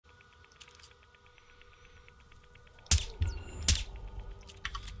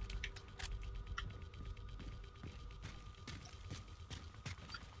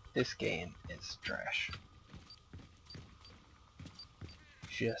This game is trash.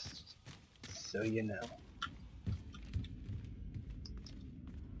 Just so you know.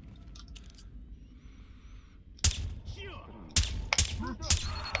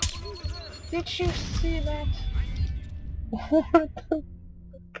 Did you see that? What the?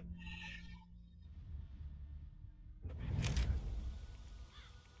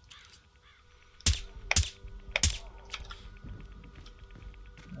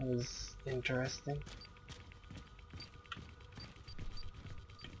 That was interesting.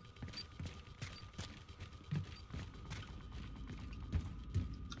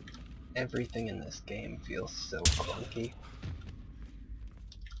 Everything in this game feels so clunky.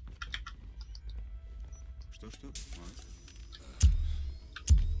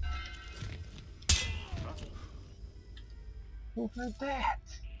 Who heard that?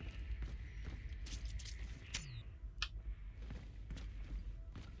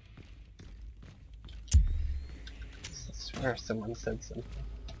 I swear someone said something.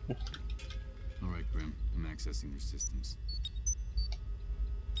 Alright, Grimm. I'm accessing their systems.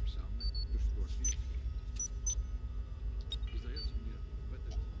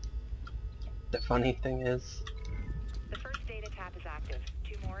 The funny thing is, the first data tap is active.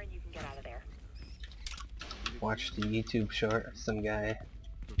 2 more and you can get out of there. watched the YouTube short of some guy.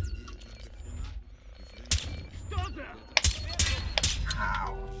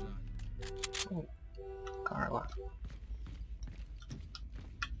 Ow. Oh, Carla.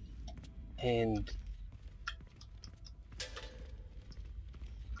 And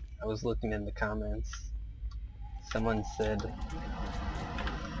I was looking in the comments. Someone said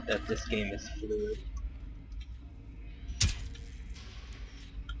that this game is fluid.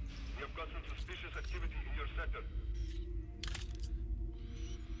 We have got some suspicious activity in your sector.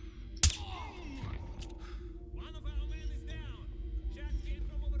 One of our men is down. Shots came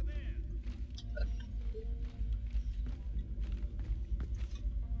from over there.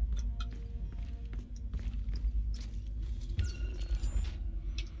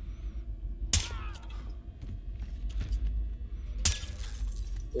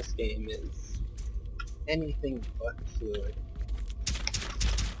 This game is anything but fluid.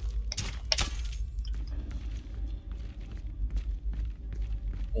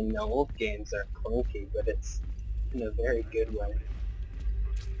 And the old games are clunky, but it's in a very good way.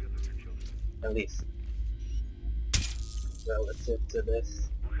 At least relative to this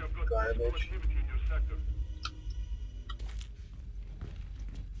We have got garbage. activity in your sector.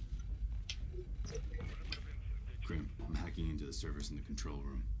 Grimm, I'm hacking into the servers in the control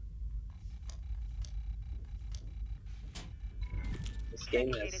room. This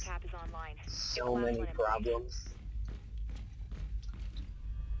game Data has tap is online. so many problems.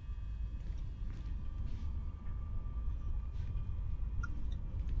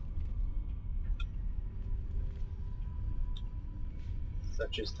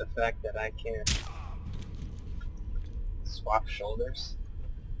 Such as the fact that I can't swap shoulders.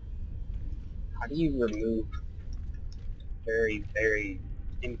 How do you remove very, very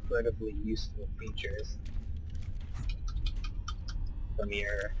incredibly useful features from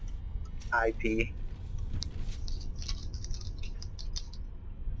your IP?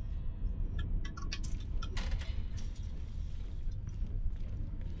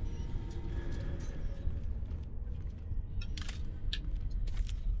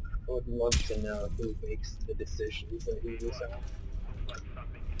 I would love to know who makes the decisions that you use on, Looks like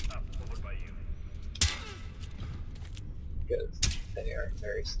something is up over by you. because they are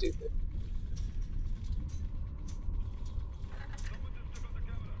very stupid. Someone just took out the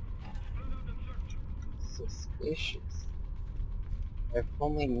camera. Spread out and search. Suspicious. I've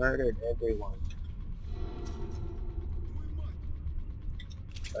only murdered everyone.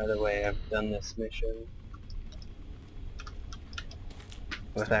 By the way, I've done this mission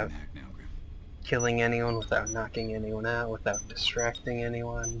without Starting to hack now, Grimm. killing anyone, without knocking anyone out, without distracting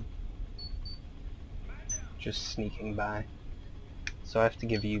anyone. Just sneaking by. So I have to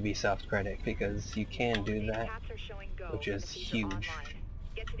give Ubisoft credit because you can do that, Taps are showing go which when is the feeds are online. huge.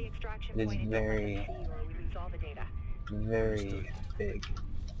 Get to the extraction It is point and don't let them very, see you or we lose all the data. very big.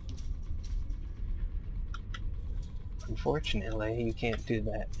 Unfortunately, you can't do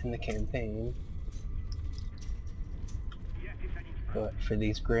that in the campaign, but for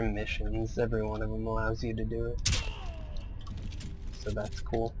these Grimm missions, every one of them allows you to do it. So that's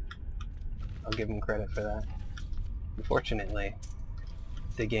cool. I'll give them credit for that. Unfortunately,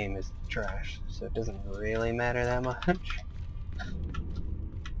 the game is trash, so it doesn't really matter that much.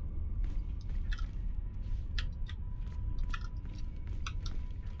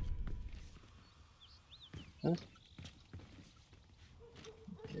 Okay.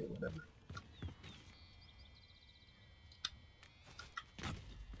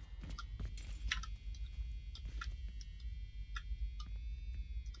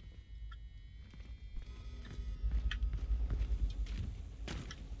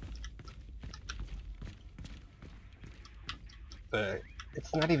 but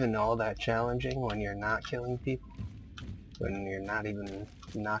it's not even all that challenging when you're not killing people, when you're not even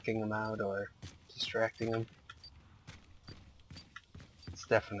knocking them out or distracting them. It's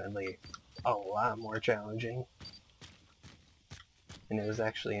definitely a lot more challenging, and it was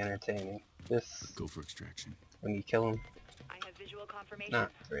actually entertaining. This, Go for extraction. when you kill them, I have visual confirmation.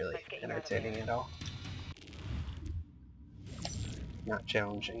 not really Let's get you out of entertaining there. at all. Not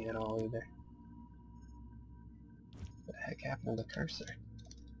challenging at all either. What the heck happened to the cursor?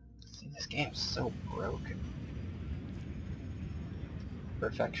 See, this game's so broken.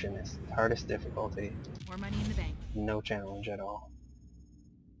 Perfectionist, hardest difficulty, More money in the bank. no challenge at all.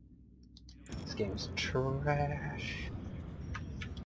 This game's trash.